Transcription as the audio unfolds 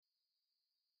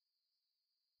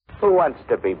Who wants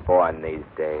to be born these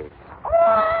days?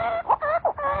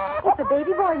 It's a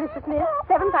baby boy, Mr. Smith.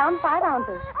 7 pounds, 5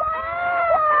 ounces.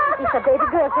 It's a baby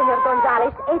girl, Senor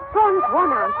Gonzalez. 8 pounds,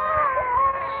 1 ounce.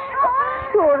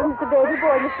 Sure, it's a baby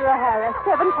boy, Mr. O'Hara.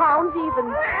 7 pounds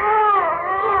even.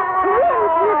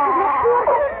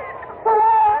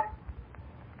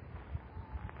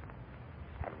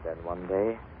 And then one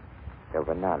day, there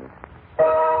were none.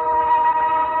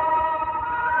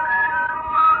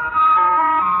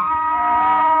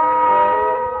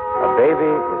 A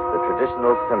baby is the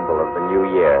traditional symbol of the new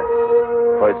year.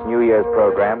 For its New Year's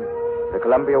program, the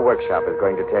Columbia Workshop is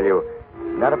going to tell you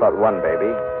not about one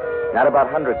baby, not about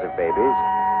hundreds of babies,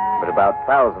 but about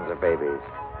thousands of babies.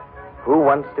 Who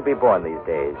Wants to Be Born These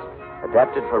Days?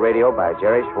 Adapted for radio by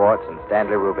Jerry Schwartz and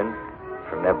Stanley Rubin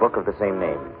from their book of the same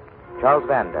name. Charles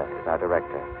Vanda is our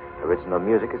director. Original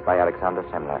music is by Alexander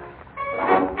Semler.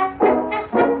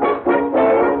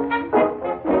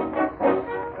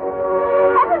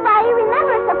 Everybody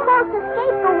remembers the close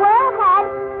escape the world had,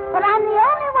 but I'm the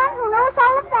only one who knows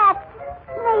all of that.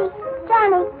 Me,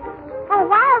 Johnny. For a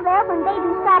while there, when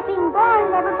babies stopped being born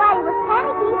and everybody was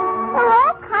panicky, there were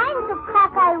all kinds of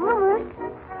cockeye rumors.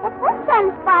 It was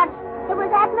sunspots. It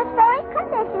was atmospheric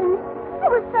conditions. It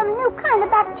was some new kind of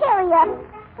bacteria.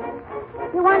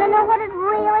 You want to know what it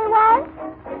really was?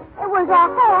 It was a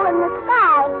hole in the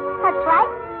sky. That's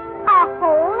right. A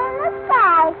hole in the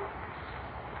sky.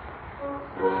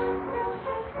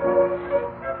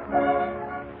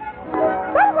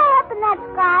 Somewhere up in that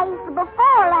sky is the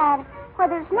before land, where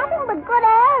there's nothing but good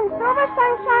air and silver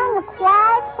sunshine and a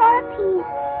quiet sort of peace.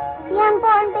 The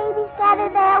unborn babies gather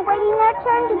there, waiting their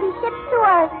turn to be shipped to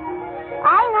Earth.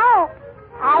 I know.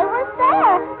 I was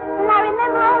there, and I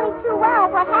remember only too well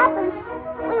what happened.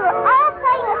 We were all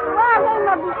playing a small game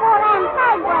of before land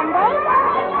tag one day.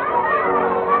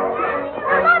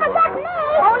 You'll never get me.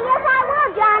 Oh, yes, I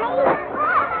will, Johnny.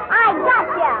 I got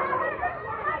ya.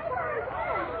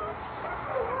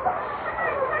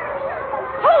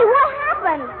 Hey, what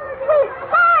happened? We've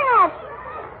torn it.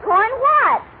 Torn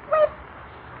what?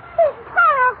 We've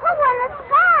torn a hole in the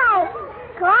sky.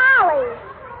 Golly.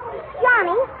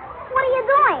 Johnny, what are you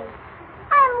doing?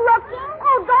 I'm looking.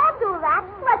 Oh, don't do that.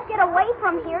 Let's get away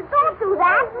from here. Don't do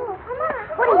that. Come on.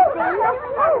 What do you see?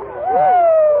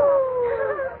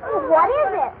 What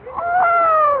is it?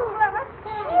 Oh,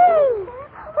 gee.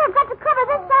 We've got to cover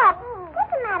this up.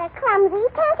 What's the matter, Clumsy?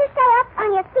 Can't you stay up on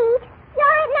your feet? You're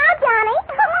all right now, Johnny.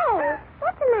 Come on.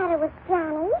 What's the matter with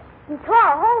Johnny? He tore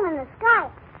a hole in the sky,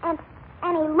 and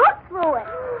he looked through it.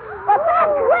 But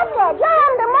that's wicked. You're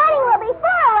on the morning of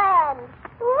beforeland.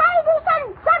 Ladies and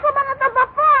gentlemen of the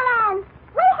beforeland,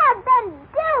 we have been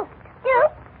duped.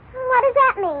 Duped? What does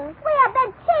that mean? We have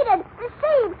been cheated,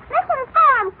 deceived,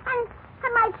 misinformed, and I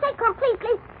might say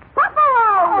completely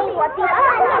buffaloed. Oh, what the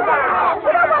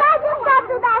You know what I just got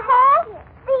through that hole?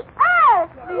 The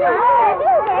Earth.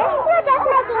 You're just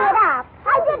making it up.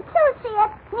 I did too see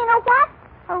it. You know what?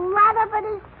 A lot of it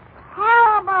is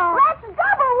terrible. Let's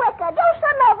double wicked. Do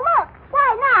some of look. Why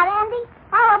not, Andy?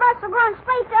 All of us are going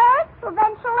straight to Earth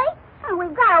eventually, and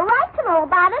we've got a right to know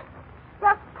about it.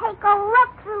 Just take a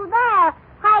look through there.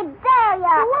 I dare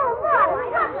ya.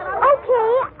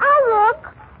 Okay, I'll look.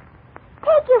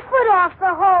 Take your foot off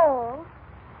the hole.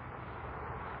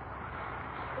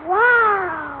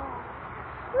 Wow.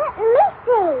 Let me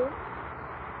see.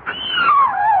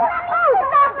 Oh,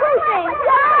 stop pushing.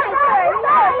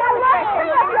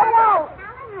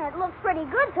 It looks pretty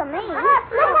good to me.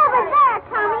 Look over there,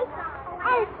 Tommy.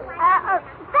 And,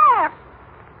 there.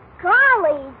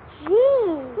 Golly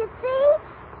gee. You see?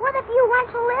 What if you went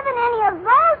to live in any of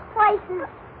those places?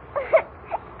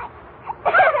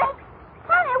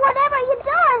 Tommy, whatever you're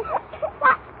doing.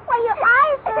 Why, your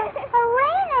eyes are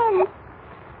raining.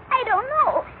 I don't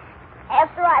know.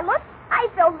 After I looked, I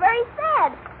felt very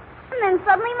sad. And then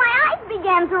suddenly my eyes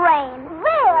began to rain.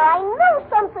 There, I knew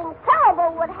something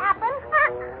terrible would happen.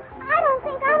 I don't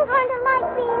think I'm going to like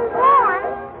being born.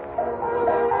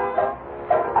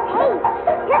 Hey,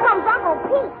 here comes Uncle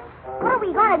Pete. What are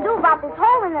we going to do about this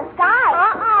hole in the sky?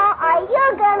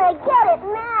 You're going to get it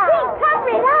now. Pete,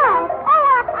 cover it up.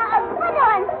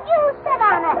 Gwendolyn, you sit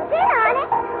on it. Sit on it?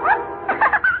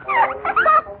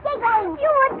 Stop giggling. You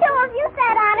would too if you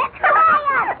sat on it.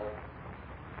 Quiet.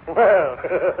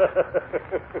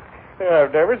 Well,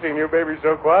 I've never seen you baby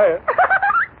so quiet.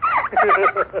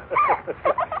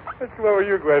 What's the matter with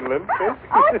you, Gwendolyn?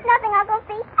 Oh, it's nothing, Uncle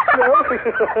Pete. No?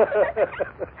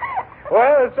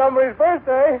 Well, it's somebody's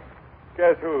birthday.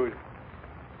 Guess whose?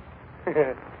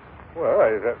 Well,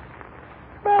 what's the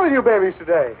matter with you babies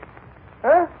today?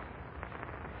 Huh?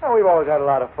 Oh, we've always had a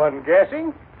lot of fun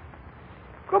guessing.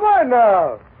 Of Come on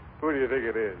now. Who do you think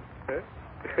it is? I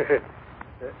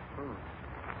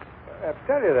have to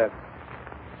tell you that.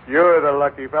 You're the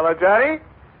lucky fella, Johnny.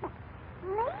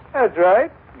 Me? That's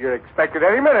right. You're expected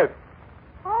any minute.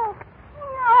 Oh,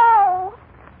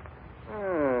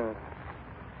 no.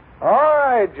 All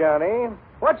right, Johnny.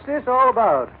 What's this all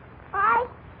about? I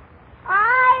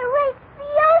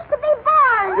refuse to be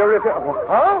born.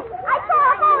 Huh? I saw a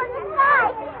hole in the sky.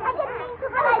 I didn't mean to,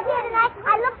 but I did, and I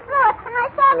looked through it, and I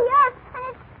saw the earth, and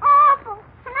it's awful,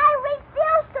 and I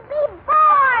refuse to be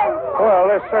born. Well,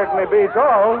 this certainly beats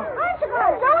all. Aren't you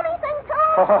going to do anything to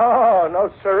it? Oh,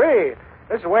 no, siree.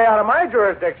 This is way out of my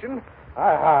jurisdiction.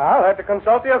 I'll have to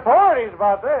consult the authorities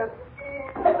about this.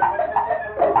 You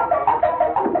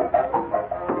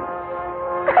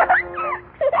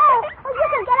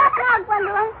can get up now,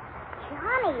 Gwendolyn.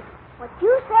 Johnny, what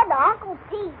you said to Uncle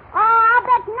Pete. Oh, I'll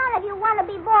bet none of you want to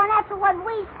be born after what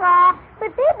we saw.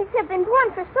 But babies have been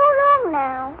born for so long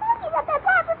now. Babies have been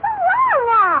born for so long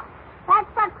now.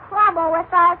 That's the trouble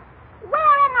with us.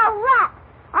 We're in a rut.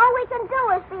 All we can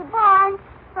do is be born.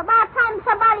 It's about time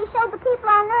somebody showed the people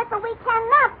on Earth that we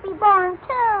cannot be born,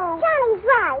 too. Johnny's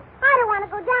right. I don't want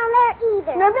to go down there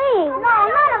either. Naveen. No,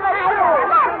 none of us do.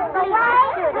 That's the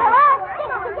way. We'll all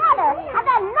stick together. I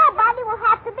bet nobody will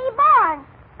have to be born.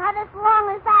 Not as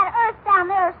long as that Earth down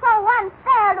there is so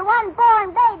unfair to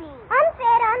unborn babies.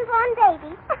 Unfair to unborn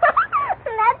babies?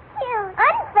 That's cute.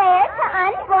 Unfair to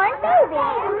unborn babies.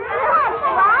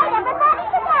 That's right. Everybody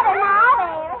together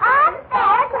now.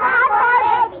 Unfair to unborn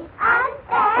babies.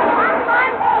 Unfair to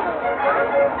unborn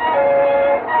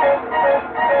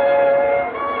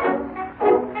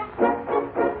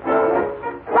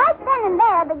Right then and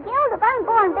there, the Guild of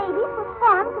Unborn Babies was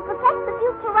formed to protect the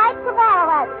future rights of all of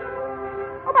us.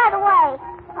 Oh, by the way,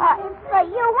 if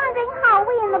you're wondering how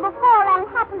we in the beforehand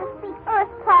happen to speak Earth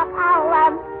talk, I'll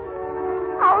let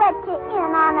you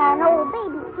in on an old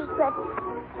baby secret.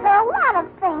 There are a lot of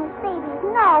things babies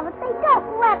know that they don't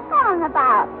let on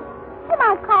about. You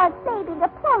might call it baby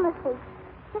diplomacy.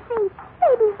 You see,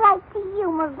 babies like to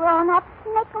humor grown-ups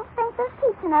and make them think they're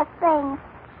teaching us things.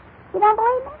 You don't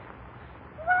believe me?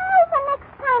 Why, the next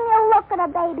time you look at a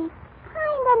baby,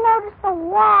 kind of notice the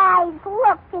wise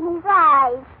look in his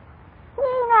eyes. He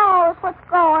knows what's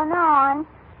going on.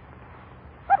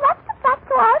 But let's get back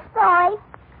to our story.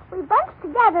 We bunched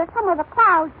together some of the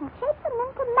clouds and shaped them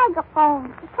into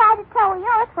megaphones to try to tell the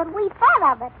Earth what we thought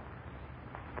of it.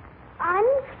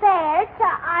 Unfair to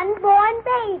unborn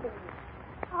babies.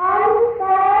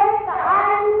 Unfair to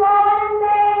unborn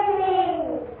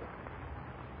babies.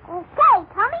 Okay,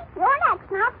 Tommy, you're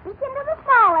next now. Speak into the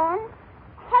small end.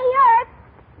 Hey, Earth,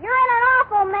 you're in an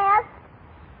awful mess.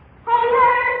 Hey,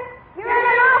 Earth, you're in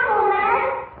an awful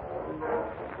mess.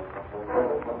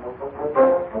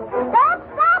 Don't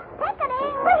stop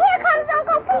picketing. But here comes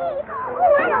Uncle Pete. Oh,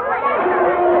 I don't want to.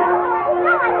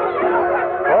 No, I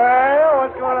can't. Well,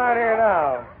 what's going on here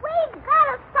now? We've got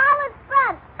a solid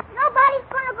front. Nobody's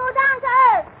going to go down to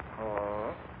Earth.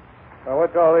 Oh. Well,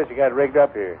 what's all this you got rigged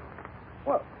up here?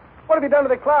 What have you done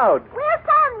to the clouds? We're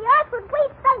telling the Earth what we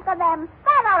think of them.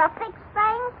 That ought to fix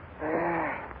things.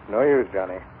 No use,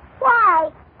 Johnny. Why?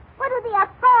 What do the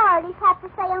authorities have to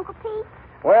say, Uncle Pete?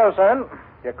 Well, son,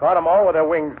 you caught them all with their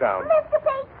wings down. Mr.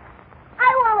 Pete,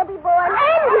 I want to be born.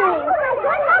 Andy!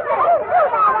 You're not going to do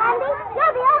that, Andy.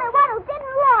 You're the only one who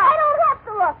didn't look. I don't have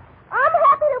to look. I'm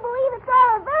happy to believe it's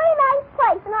all a very nice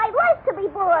place, and I'd like to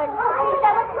be born.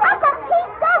 Uncle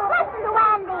Pete, don't listen to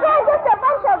Andy. They're just a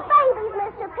bunch of babies,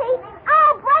 Mr. Pete.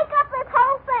 I'll break up this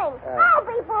whole thing. I'll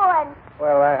be born.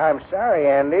 Well, I'm sorry,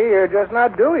 Andy. You're just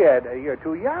not due yet. You're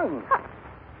too young.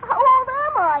 How old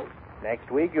am I?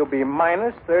 Next week, you'll be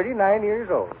minus 39 years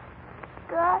old.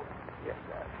 Good. Yes,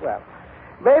 sir. Well,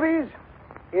 babies,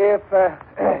 if...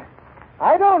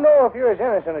 I don't know if you're as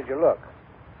innocent as you look,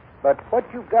 but what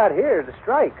you've got here is a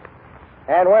strike.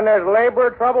 And when there's labor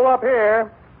trouble up here,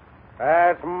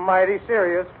 that's mighty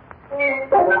serious. That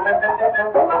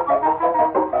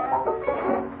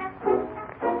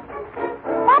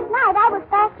night I was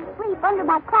fast asleep under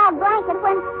my cloud blanket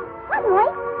when suddenly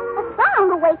a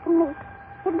sound awakened me.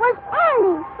 It was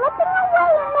Andy slipping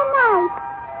away in the night.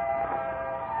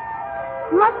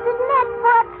 Must admit,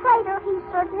 for a traitor, he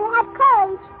certainly had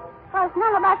courage. Of course,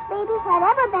 none of us babies had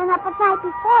ever been up at night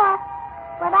before.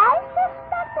 But I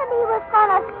suspected he was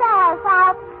going to sell us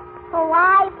out, so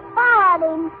I followed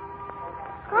him.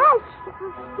 Gosh, it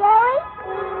was scary,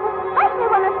 especially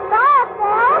when a star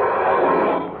fell.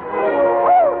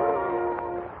 Ooh.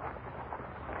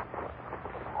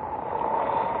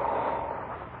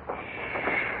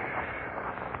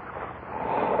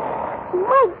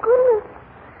 My goodness.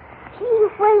 Gee,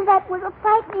 Well, that was a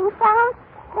frightening sound.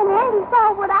 And Andy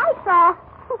saw what I saw.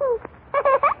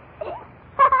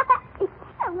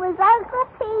 It was Uncle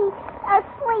Pete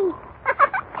asleep.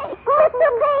 Mr.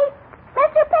 Pete!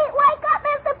 Mr. Pete, wake up,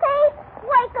 Mr. Pete!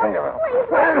 Wake up, please.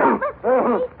 Wake up, Mr.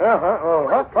 Pete.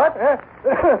 What?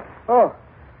 Oh,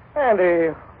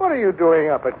 Andy, what are you doing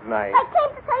up at night? I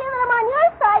came to tell you that I'm on your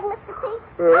side, Mr. Pete.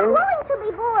 I'm willing to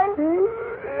be born.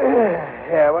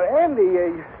 Yeah, well, Andy,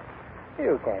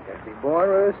 you can't just be born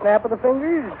with a snap of the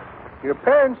fingers. Your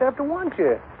parents have to want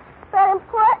you. That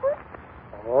important?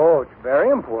 Oh, it's very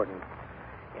important.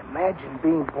 Imagine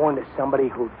being born to somebody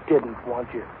who didn't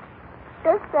want you.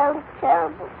 This sounds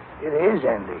terrible. It is,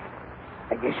 Andy.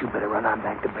 I guess you better run on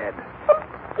back to bed. I'm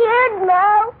scared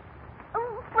now.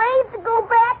 I'm afraid to go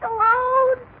back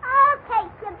alone. I'll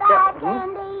take you back,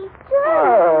 Andy.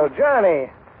 Oh,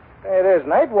 Johnny. Hey, this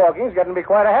night walking's getting to be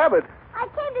quite a habit. I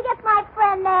came to get my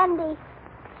friend Andy.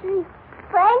 Gee,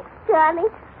 thanks, Johnny.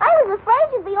 I was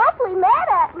afraid you'd be awfully mad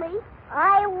at me.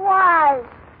 I was.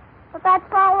 But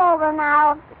that's all over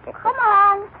now. Come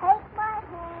on, take my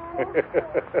hand.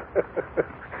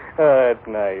 Oh, that's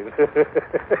nice.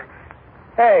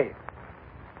 Hey,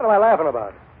 what am I laughing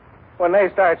about? When they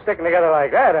start sticking together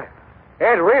like that,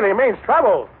 it really means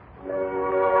trouble. From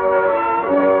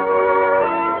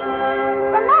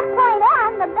that point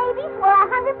on, the babies were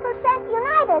 100%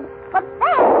 united. But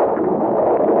then...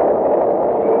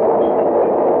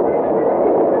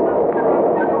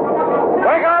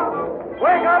 Wake up!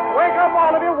 Wake up! Wake up,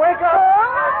 all of you! Wake up!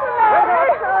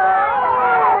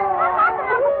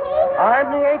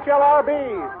 I'm the HLRB,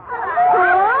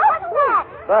 What's that?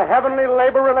 the Heavenly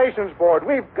Labor Relations Board.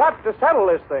 We've got to settle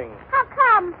this thing. How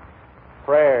come?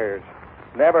 Prayers.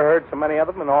 Never heard so many of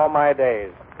them in all my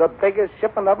days. The biggest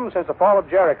shipment of them since the fall of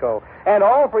Jericho. And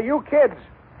all for you kids.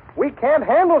 We can't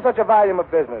handle such a volume of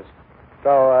business.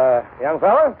 So, young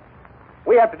fella,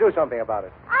 we have to do something about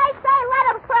it. I say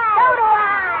let him pray. So do I.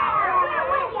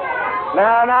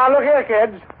 Now, look here,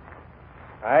 kids.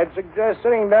 I'd suggest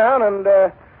sitting down and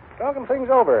talking things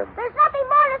over. There's nothing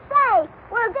more to say.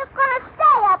 We're just going to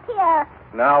stay up here.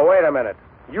 Now, wait a minute.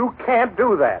 You can't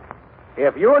do that.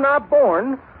 If you're not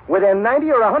born, within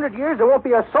 90 or 100 years, there won't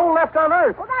be a soul left on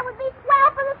Earth. Well, that would be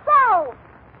swell for the soul.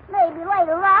 Maybe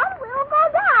later on we'll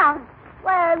go down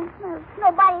where there's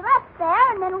nobody left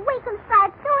there, and then we can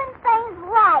start doing things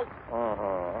right.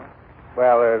 Uh-huh.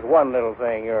 Well, there's one little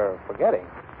thing you're forgetting.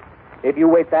 If you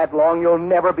wait that long, you'll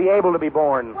never be able to be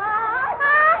born. What?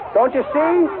 Don't you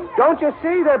see? Don't you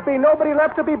see? There'd be nobody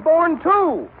left to be born,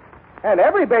 too. And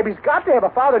every baby's got to have a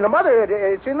father and a mother.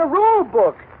 It's in the rule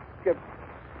book.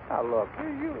 Now, look,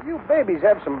 you babies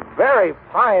have some very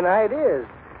fine ideas.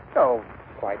 So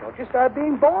why don't you start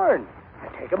being born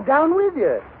and take them down with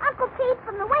you? Uncle Pete,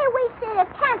 from the way we see it,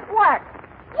 can't work.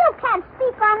 You can't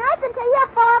speak on Earth until you're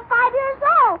 4 or 5 years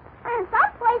old. And in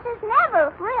some places,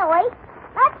 never, really.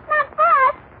 That's not for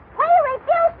us. We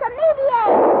refuse to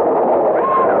mediate.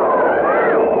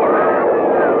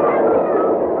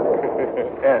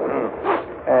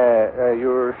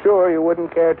 You're sure you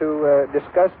wouldn't care to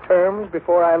discuss terms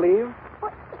before I leave?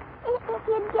 Well, if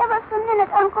you'd give us a minute,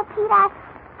 Uncle Pete,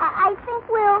 I think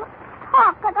we'll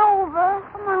talk it over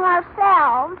among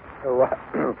ourselves.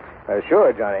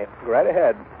 Sure, Johnny. Go right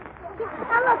ahead.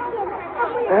 Now, look, kids.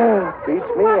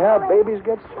 Beats me how babies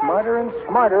get smarter and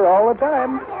smarter all the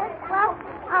time. Well,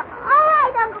 all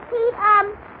right, Uncle Pete.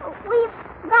 We've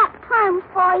got terms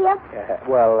for you.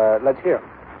 Let's hear 'em.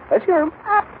 Let's hear 'em.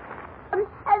 They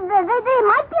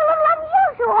might be a little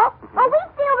unusual, but we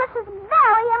feel this is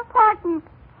very important.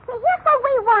 See, here's what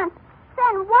we want.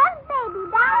 Send one baby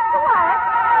down to Earth.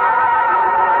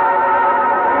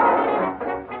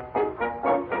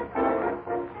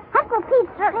 Uncle Pete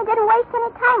certainly didn't waste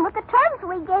any time with the terms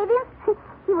we gave him.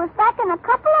 He was back in a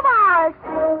couple of hours.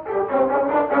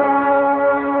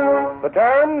 The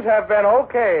terms have been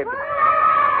okayed.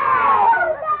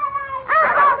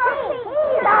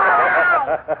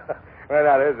 Well,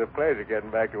 now, there's a pleasure getting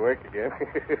back to work again.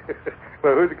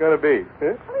 Well, who's it going to be?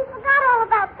 Huh? We forgot all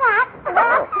about that.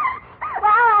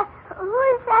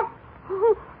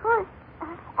 Who's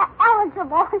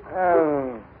eligible?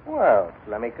 Well,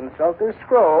 let me consult this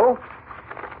scroll.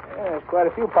 There's quite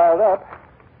a few piled up.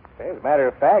 As a matter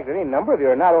of fact, any number of you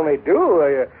are not only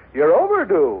due, you're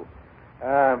overdue.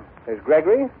 There's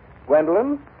Gregory,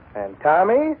 Gwendolyn, and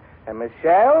Tommy, and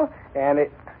Michelle, and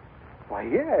why,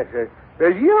 yes,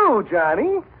 there's you,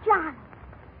 Johnny.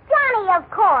 Johnny, of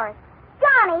course.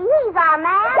 Johnny, he's our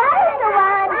man. Johnny's the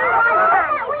one.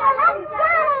 We elect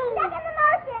Johnny. Second the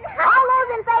motion. All those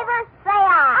in favor, say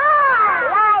aye. Aye.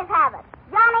 The ayes have it.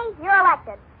 Johnny, you're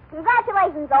elected.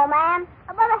 Congratulations, old man.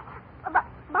 But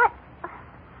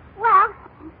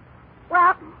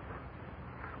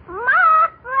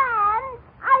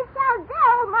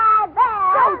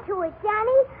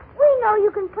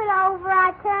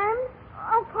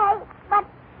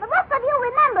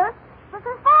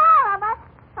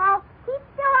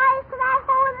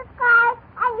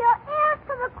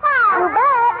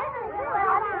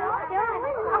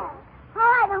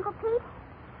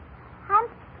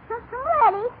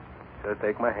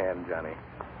my hand, Johnny.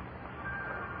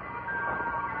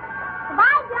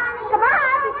 Goodbye, Johnny.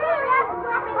 Goodbye. Be seeing you.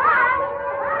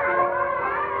 Goodbye.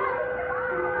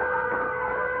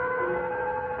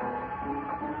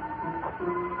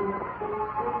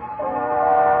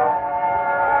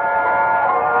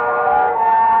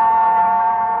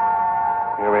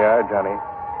 Here we are, Johnny.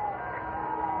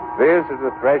 This is the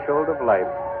threshold of life.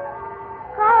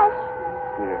 Gosh,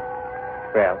 Here.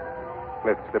 Well,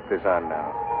 let's slip this on now.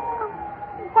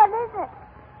 what is it?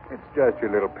 It's just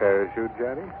your little parachute,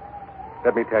 Johnny.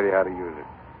 Let me tell you how to use it.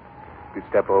 You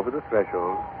step over the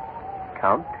threshold,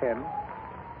 count 10,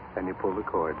 then you pull the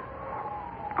cord.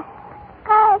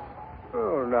 Gosh.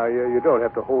 Oh, now, you don't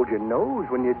have to hold your nose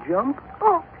when you jump.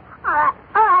 Oh, all right,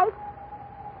 all right.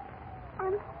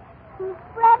 I'm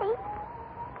ready.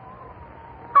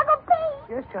 I'll go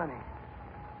pee. Yes, Johnny.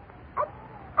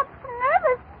 I'm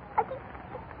nervous. I just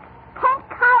can't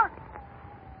count.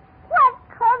 What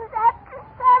comes after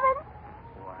 7?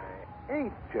 Why,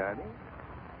 8, Johnny.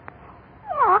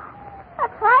 Yeah,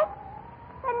 that's right.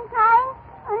 Then 9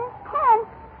 and 10.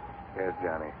 Yes,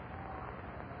 Johnny.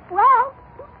 Well,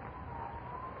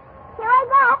 here I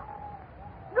go.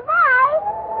 Goodbye.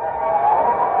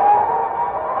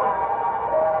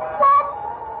 1,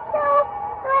 2,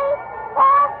 3,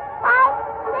 4, 5,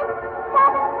 6,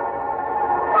 7,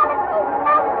 7, 8,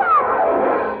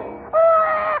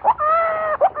 9,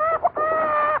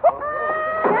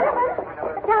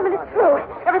 10. Gentlemen, it's true.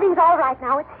 Everything's all right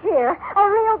now. It's here. A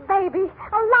real baby.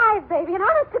 A live baby. An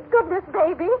honest-to-goodness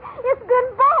baby. It's been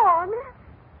born.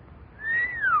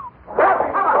 Oh,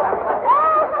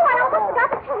 I almost forgot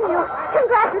to tell you.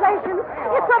 Congratulations.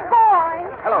 It's a boy.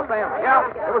 Hello, Sam.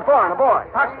 Yeah, it was born, a boy.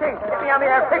 Fox King, get me on the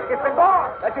air quick. It's been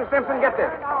born. Let you, Simpson, get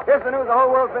this. Here's the news the whole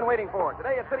world's been waiting for.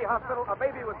 Today at City Hospital, a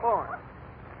baby was born.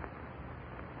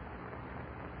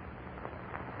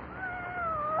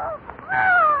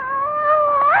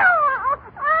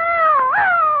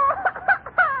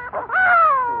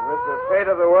 With the fate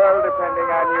of the world depending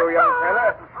on you, young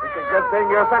fella, it's a good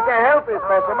thing you're such a healthy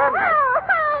specimen.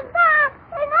 Doc,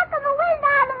 they're knocking the wind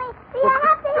out of me. Do you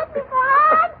have to hit me so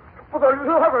hard? For the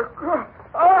love of God.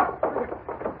 Oh!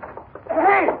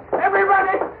 Hey,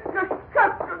 everybody!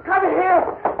 Come here!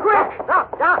 Quick!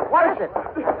 Doc, what is it?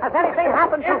 Has anything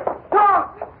happened to...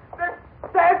 Doc!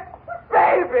 That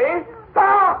baby!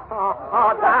 Doc!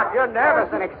 Oh, Doc, you're nervous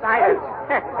and excited.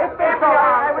 It's baby.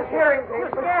 I was hearing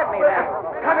things. You scared me there.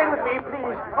 Come in with me,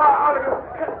 please. All of you.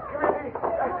 Come in.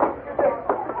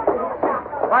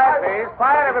 Quiet, please.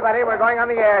 Quiet, everybody. We're going on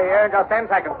the air here in just 10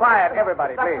 seconds. Quiet,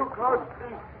 everybody, Not please. too close,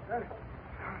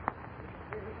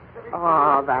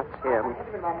 Oh, that's him.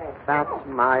 That's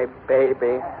my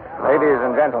baby. Ladies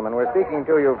and gentlemen, we're speaking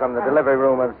to you from the delivery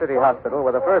room of City Hospital,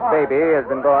 where the first baby has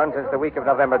been born since the week of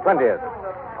November 20th.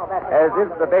 As if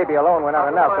the baby alone were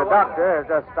not enough, the doctor has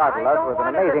just startled us with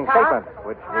an amazing statement,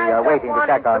 which we are waiting to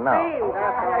check on now.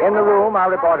 In the room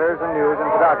are reporters and news and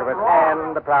photographers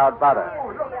and the proud father.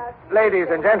 Ladies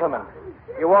and gentlemen,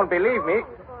 you won't believe me.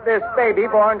 This baby,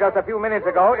 born just a few minutes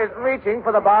ago, is reaching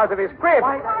for the bars of his crib.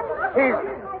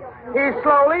 He's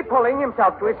slowly pulling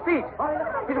himself to his feet.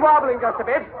 He's wobbling just a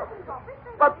bit.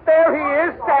 But there he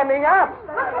is, standing up.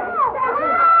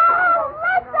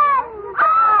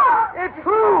 It's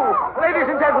true, ladies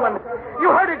and gentlemen.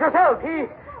 You heard it yourself. He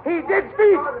did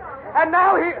speak. And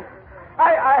now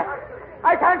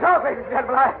I can't talk, ladies and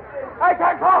gentlemen. I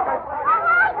can't talk. All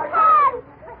right, Ken.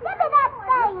 Give me that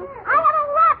thing. I have a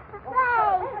lot to say.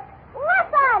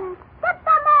 Listen. Get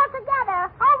them all together.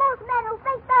 All those men who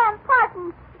think they're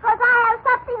important. Because I have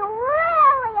something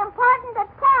really important to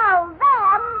tell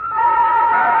them.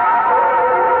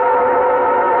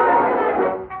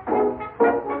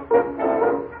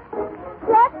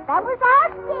 Yes, that was our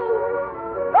scheme.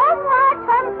 Those were our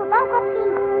terms with Uncle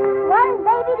Pete. One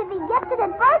baby to be gifted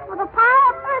at birth with a power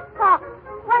of earth talk.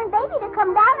 One baby to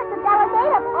come down as a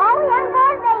delegate of all the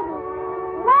unborn babies.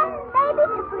 One baby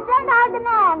to present our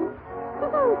demands. Of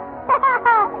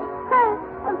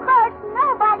course,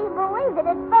 nobody believed it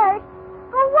at first.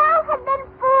 The world had been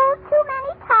fooled too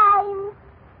many times.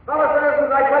 Fellow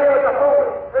citizens, I tell you it's a fool.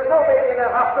 There's no baby in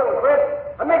that hospital, Chris.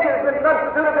 A mission has been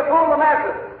substituted to fool the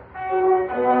masses.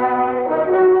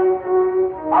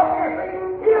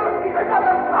 He's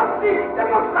another Nazi that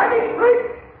was running street.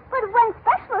 But when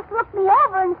specialists looked me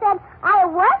over and said I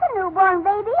was a newborn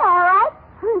baby, all right,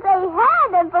 they had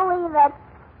to believe it.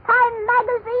 Time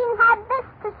magazine had this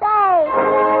to say.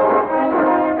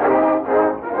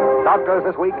 Doctors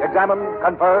this week examined,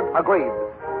 confirmed, agreed.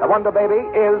 The Wonder Baby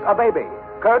is a baby.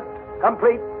 Curt,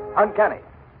 complete, uncanny.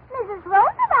 Mrs.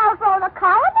 Roosevelt wrote a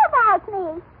column about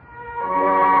me.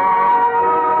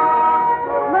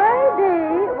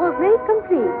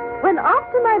 see, when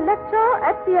after my lecture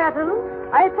at Seattle,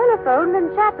 I telephoned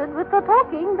and chatted with the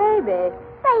talking baby.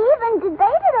 They even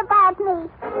debated about me.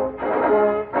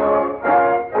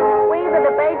 We, the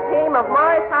debate team of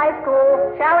Morris High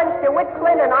School, challenge DeWitt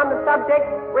Clinton on the subject,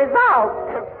 resolved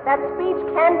that speech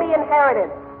can be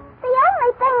inherited. The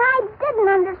only thing I didn't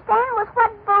understand was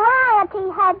what Variety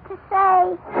had to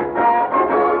say.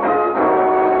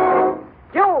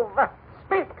 Juve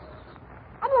speaks.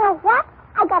 And you know what?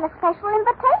 I got a special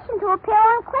invitation to appear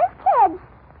on Quiz Kids.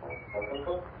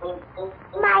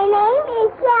 My name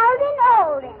is Sheldon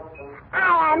Olden.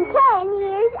 I am 10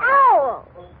 years old.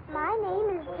 My name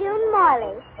is June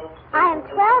Morley. I am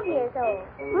 12 years old.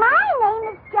 My name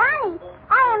is Johnny.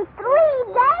 I am 3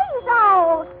 days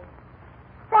old.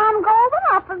 Sam Golden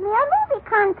offered me a movie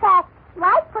contract.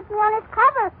 Life put me on his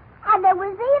cover, and there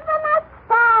was even a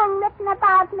song written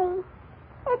about me.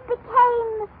 It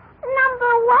became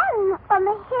 #1 on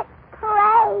the hit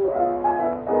parade.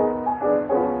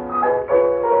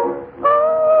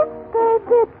 Oh,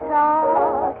 baby,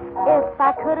 talk. If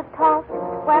I could have talked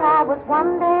when I was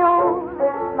 1 day old,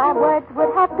 my words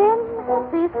would have been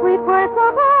these sweet words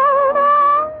of old. I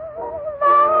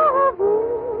love you.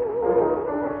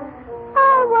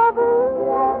 I love you.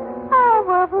 I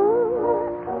love you.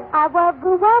 I love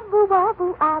you. Love you. Love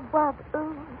you. I love you.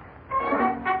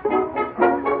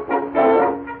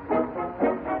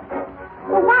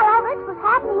 Well, while all this was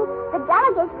happening, the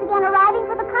delegates began arriving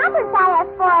for the conference I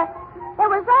asked for. There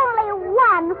was only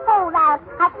one holdout,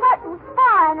 a certain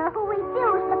foreigner who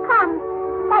refused to come.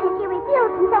 That is, he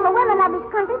refused until the women of his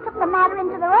country took the matter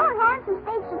into their own hands and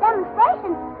staged a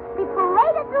demonstration. We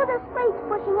paraded through the streets,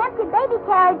 pushing empty baby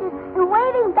carriages and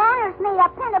waving banners made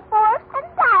of pinafores and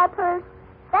diapers.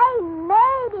 They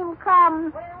made him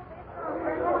come.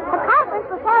 The conference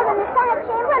was held in the Senate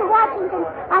chamber in Washington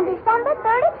on December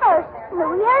 31st,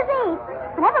 New Year's Eve.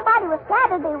 When everybody was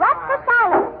gathered, they rapped for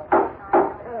silence.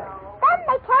 Then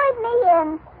they carried me in.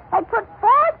 They put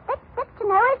 4 thick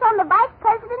dictionaries on the vice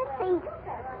president's seat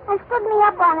and stood me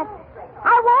up on it.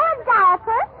 I wore a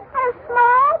diaper and a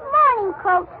small morning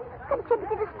coat,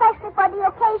 contributed especially for the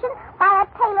occasion by a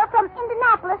tailor from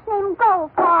Indianapolis named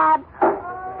Goldfarb.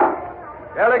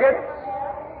 Delegates,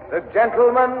 the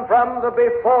gentleman from the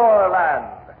before land.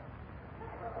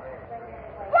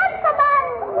 Gentlemen!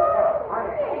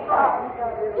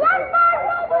 Young man,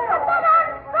 ladies have been on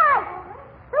strike.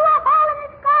 Through a hole in the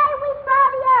sky, we saw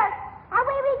the earth, and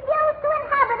we refuse to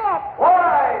inhabit it.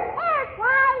 Why? Here's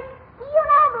why. Do you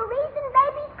know the reason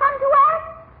babies come to earth?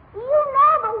 Do you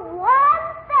know the one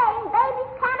thing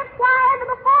babies can't acquire to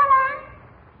before land?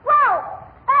 Growth.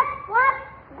 That's what?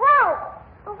 Growth.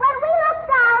 But when we looked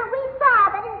down, we saw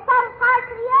that in some parts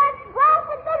of the earth, growth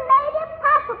had been made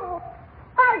impossible.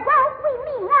 By growth, we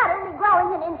mean not only growing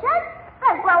in inches,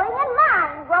 but growing in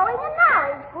mind, growing in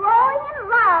knowledge, growing in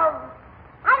love.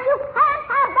 And you can't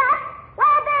have that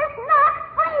where there's not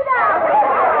freedom.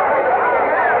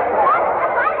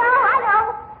 I know.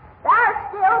 There are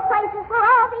still places where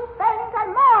all these things and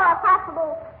more are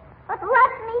possible. But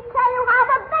let me tell you how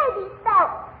the babies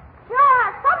felt. Sure,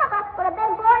 some of us would have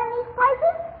been born in these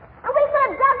places, and we could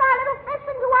have dug our little fists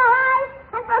into our eyes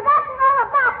and forgotten all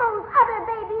about those other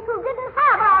babies who didn't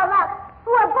have our luck,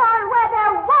 who were born where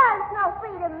there was no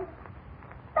freedom.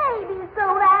 Babies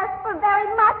don't ask for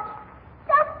very much.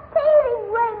 Just teething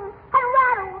rings and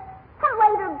rattles, and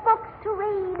later books to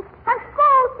read, and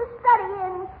schools to study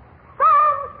in,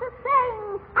 songs to sing,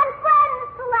 and friends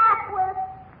to laugh with.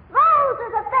 Those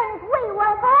are the things we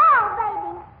want for all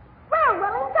babies. We're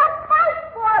willing to fight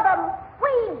for them.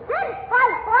 We did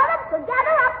fight for them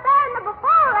together up there in the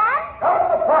before land. Come to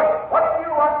the point. What do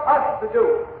you want us to do?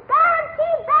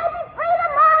 Guarantee baby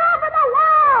freedom all over the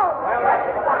world.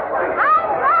 I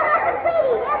brought up a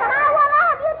treaty here that I want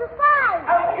all of you to sign.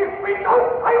 And if we don't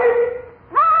sign it,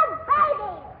 No,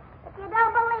 baby. If you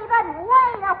don't believe it,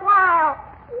 wait a while.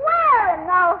 We're in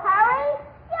no hurry.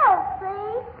 You'll see.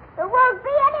 There won't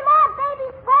be any more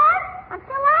babies born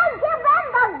until I give them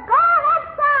the go-ahead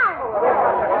sign.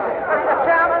 Mr.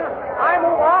 Chairman, I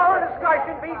move all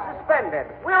discussion be suspended.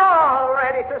 We're all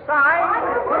ready to sign. All right,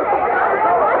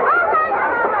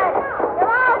 gentlemen.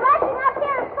 You're all rushing up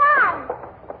here to sign.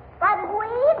 But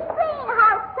we've seen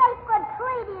how sacred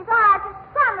treaties are to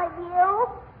some of you.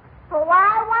 So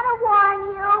I want to warn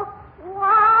you,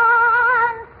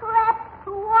 one slip,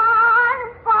 one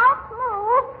false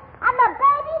move, and the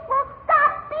babies will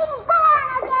stop being born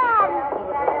again.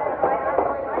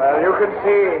 well, you can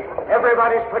see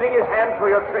everybody's putting his hand through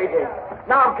your treaty.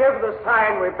 Now give the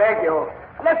sign, we beg you.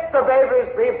 Let the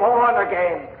babies be born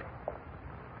again.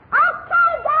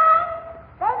 Okay, gang.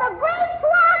 They've agreed to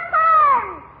our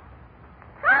terms.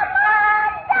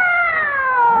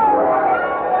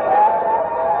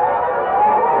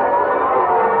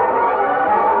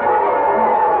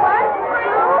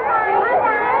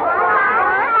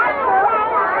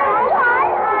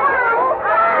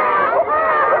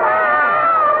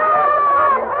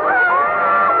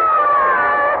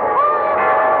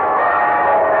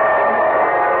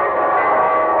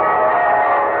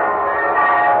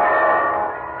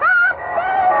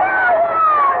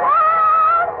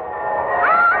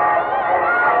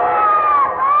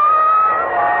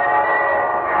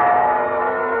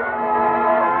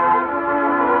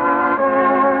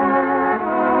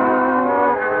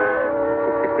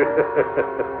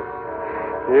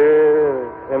 Yeah,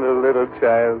 and a little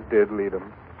child did lead him.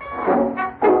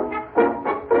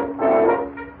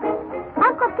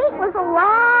 Uncle Pete was a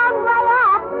long way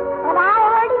off, but I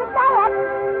heard him say it.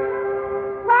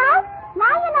 Well,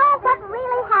 now you know what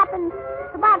really happened.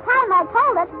 It's about time I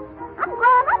told it. I'm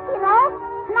growing up, you know,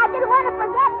 and I didn't want to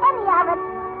forget any of it.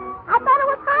 I thought it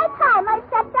was high time I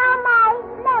set down my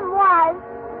memoirs.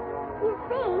 You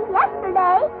see,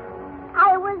 yesterday,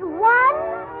 I was 1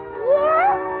 year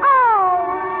old.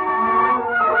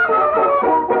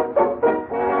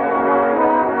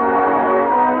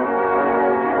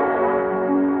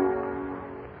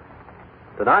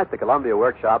 Tonight, the Columbia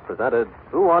Workshop presented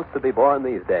Who Wants to Be Born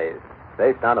These Days,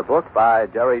 based on a book by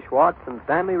Jerry Schwartz and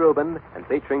Stanley Rubin and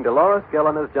featuring Dolores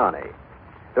Gillen as Johnny.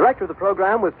 Director of the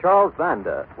program was Charles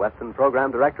Vanda, Western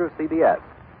Program Director of CBS.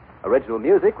 Original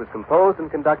music was composed and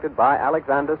conducted by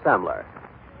Alexander Samler.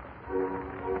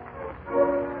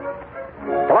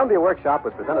 Columbia Workshop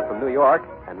was presented from New York,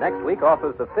 and next week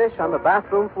offers The Fish on the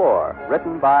Bathroom Floor,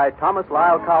 written by Thomas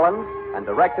Lyle Collins and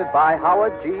directed by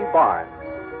Howard G. Barnes.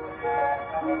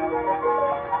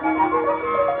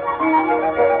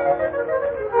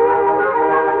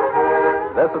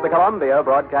 This is the Columbia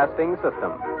Broadcasting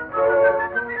System.